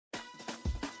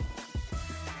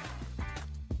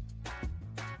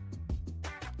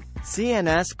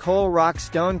CNS Coal Rock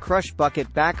Stone Crush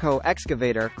Bucket Backhoe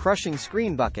Excavator Crushing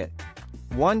Screen Bucket.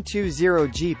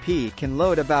 120GP can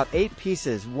load about 8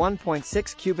 pieces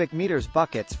 1.6 cubic meters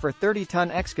buckets for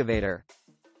 30-ton excavator.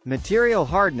 Material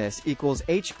hardness equals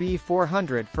HB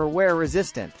 400 for wear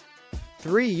resistant.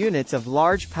 3 units of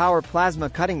large power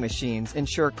plasma cutting machines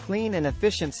ensure clean and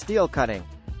efficient steel cutting.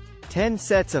 10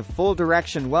 sets of full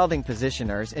direction welding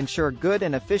positioners ensure good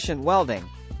and efficient welding.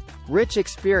 Rich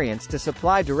experience to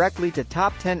supply directly to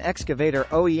top 10 excavator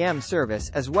OEM service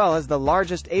as well as the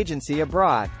largest agency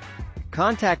abroad.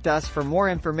 Contact us for more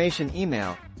information.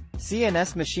 Email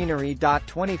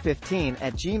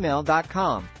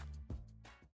cnsmachinery.2015@gmail.com.